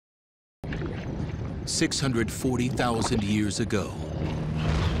640,000 years ago,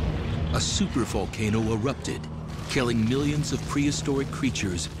 a supervolcano erupted, killing millions of prehistoric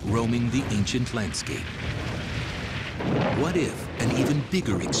creatures roaming the ancient landscape. What if an even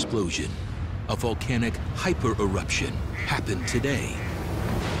bigger explosion, a volcanic hyper-eruption, happened today?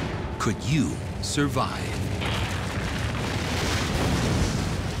 Could you survive?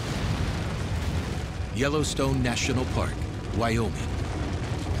 Yellowstone National Park, Wyoming.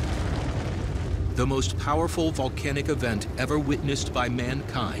 The most powerful volcanic event ever witnessed by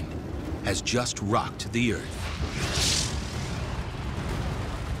mankind has just rocked the Earth.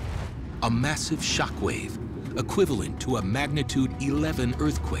 A massive shockwave, equivalent to a magnitude 11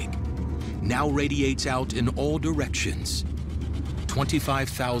 earthquake, now radiates out in all directions.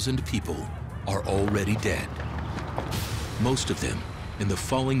 25,000 people are already dead. Most of them in the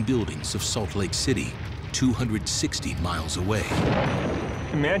falling buildings of Salt Lake City, 260 miles away.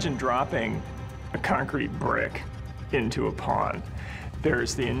 Imagine dropping a concrete brick into a pond.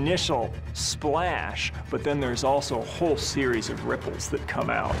 There's the initial splash, but then there's also a whole series of ripples that come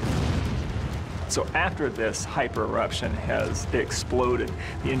out. So after this hyper-eruption has exploded,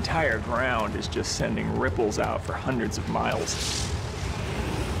 the entire ground is just sending ripples out for hundreds of miles.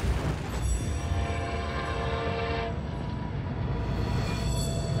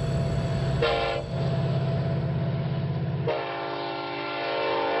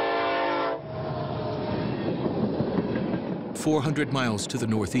 "400 miles to the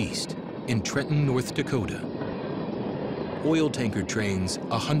northeast, in Trenton, North Dakota, oil tanker trains,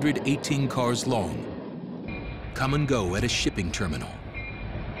 118 cars long, come and go at a shipping terminal.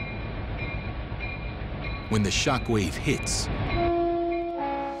 When the shockwave hits,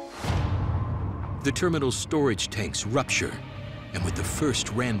 the terminal's storage tanks rupture, and with the first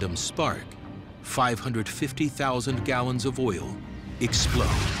random spark, 550,000 gallons of oil explode.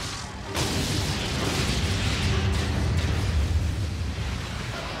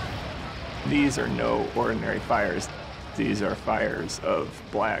 These are no ordinary fires. These are fires of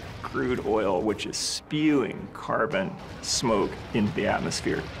black crude oil, which is spewing carbon smoke into the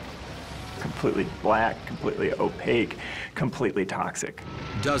atmosphere. Completely black, completely opaque, completely toxic.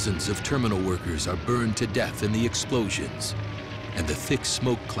 Dozens of terminal workers are burned to death in the explosions, and the thick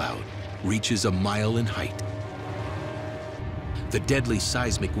smoke cloud reaches a mile in height. The deadly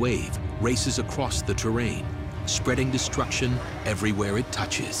seismic wave races across the terrain, spreading destruction everywhere it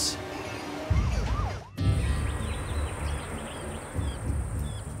touches.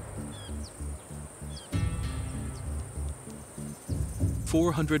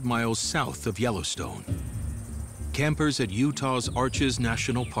 400 miles south of Yellowstone, campers at Utah's Arches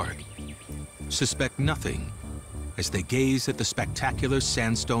National Park suspect nothing as they gaze at the spectacular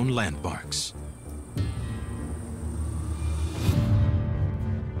sandstone landmarks.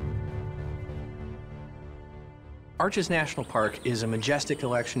 Arches National Park is a majestic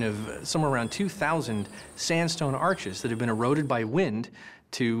collection of somewhere around 2,000 sandstone arches that have been eroded by wind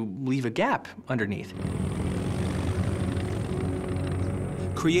to leave a gap underneath.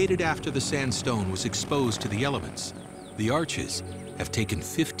 Created after the sandstone was exposed to the elements, the arches have taken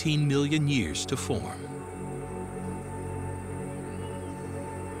 15 million years to form.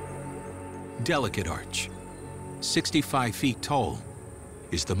 Delicate Arch, 65 feet tall,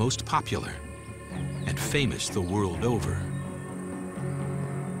 is the most popular and famous the world over.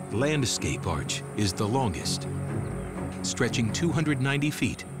 Landscape Arch is the longest, stretching 290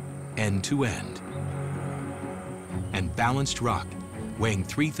 feet end to end. And Balanced Rock, weighing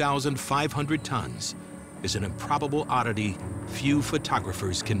 3,500 tons, is an improbable oddity few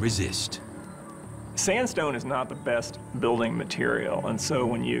photographers can resist. Sandstone is not the best building material, and so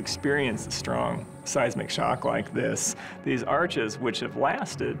when you experience a strong seismic shock like this, these arches, which have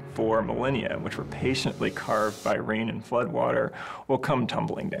lasted for millennia, which were patiently carved by rain and floodwater, will come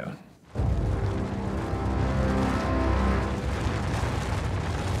tumbling down.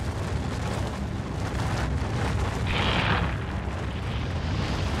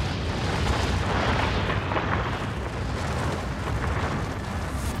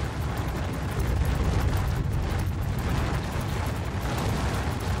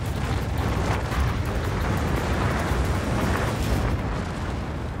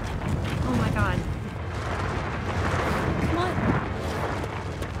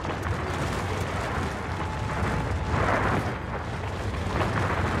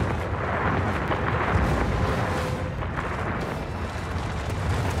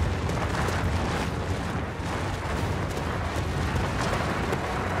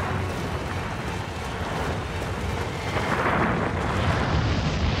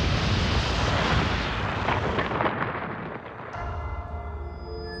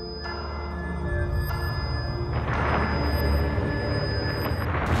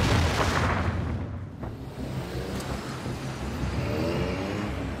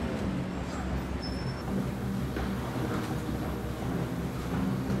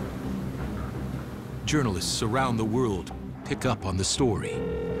 Journalists around the world pick up on the story.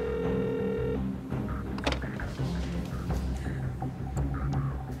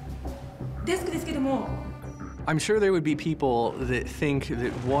 I'm sure there would be people that think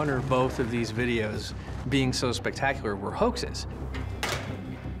that one or both of these videos being so spectacular were hoaxes.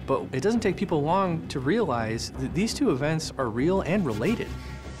 But it doesn't take people long to realize that these two events are real and related.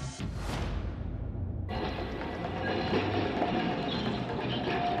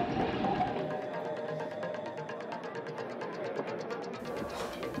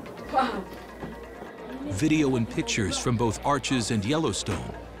 Wow. Video and pictures from both Arches and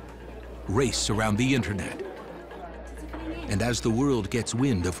Yellowstone race around the internet. And as the world gets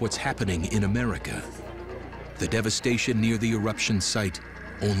wind of what's happening in America, the devastation near the eruption site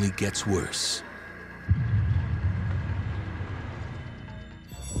only gets worse.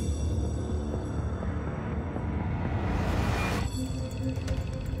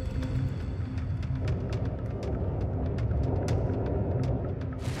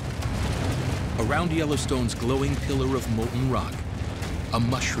 Around Yellowstone's glowing pillar of molten rock, a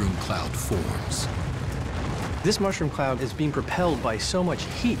mushroom cloud forms. This mushroom cloud is being propelled by so much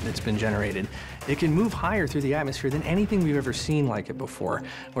heat that's been generated. It can move higher through the atmosphere than anything we've ever seen like it before.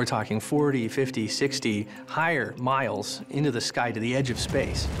 We're talking 40, 50, 60, higher miles into the sky to the edge of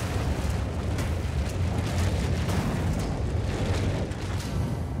space.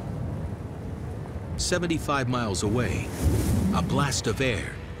 "75 miles away, a blast of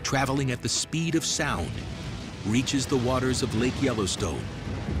air traveling at the speed of sound reaches the waters of Lake Yellowstone,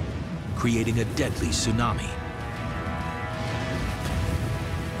 creating a deadly tsunami.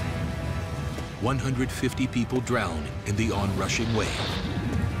 150 people drown in the onrushing wave.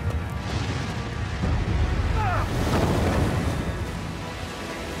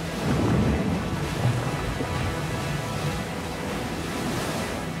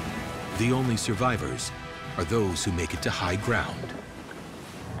 The only survivors are those who make it to high ground.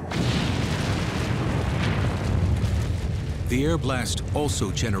 The air blast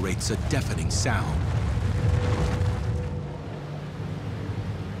also generates a deafening sound.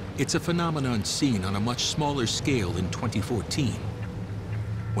 It's a phenomenon seen on a much smaller scale in 2014,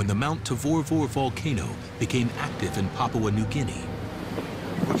 when the Mount Tavorvor volcano became active in Papua New Guinea.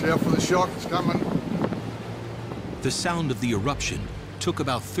 Watch out for the shock, it's coming. The sound of the eruption took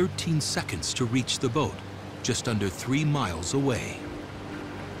about 13 seconds to reach the boat, just under 3 miles away.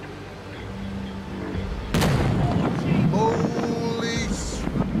 Holy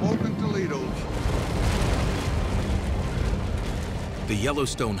smoking Toledos. The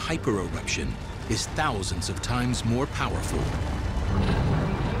Yellowstone hyper-eruption is thousands of times more powerful.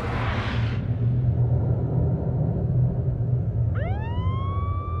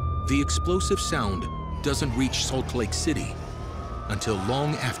 The explosive sound doesn't reach Salt Lake City until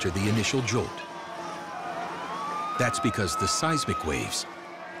long after the initial jolt. That's because the seismic waves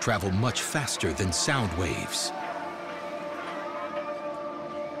travel much faster than sound waves.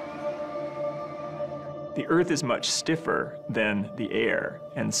 The Earth is much stiffer than the air,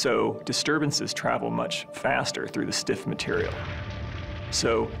 and so disturbances travel much faster through the stiff material.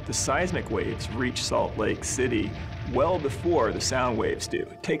 So the seismic waves reach Salt Lake City well before the sound waves do.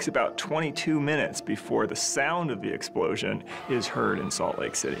 It takes about 22 minutes before the sound of the explosion is heard in Salt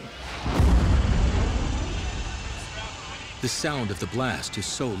Lake City. The sound of the blast is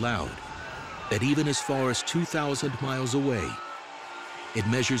so loud that even as far as 2,000 miles away, it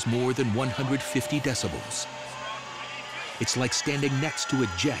measures more than 150 decibels. It's like standing next to a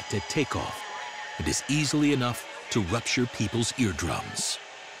jet at takeoff. It is easily enough to rupture people's eardrums.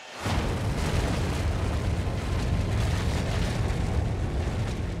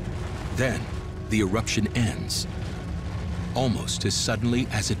 Then, the eruption ends, almost as suddenly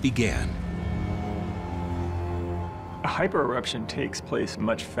as it began. A hyper-eruption takes place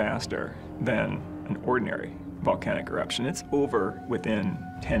much faster than an ordinary volcanic eruption. It's over within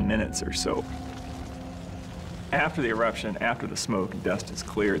 10 minutes or so. After the eruption, after the smoke and dust is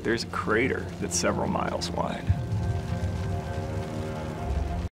cleared, there's a crater that's several miles wide.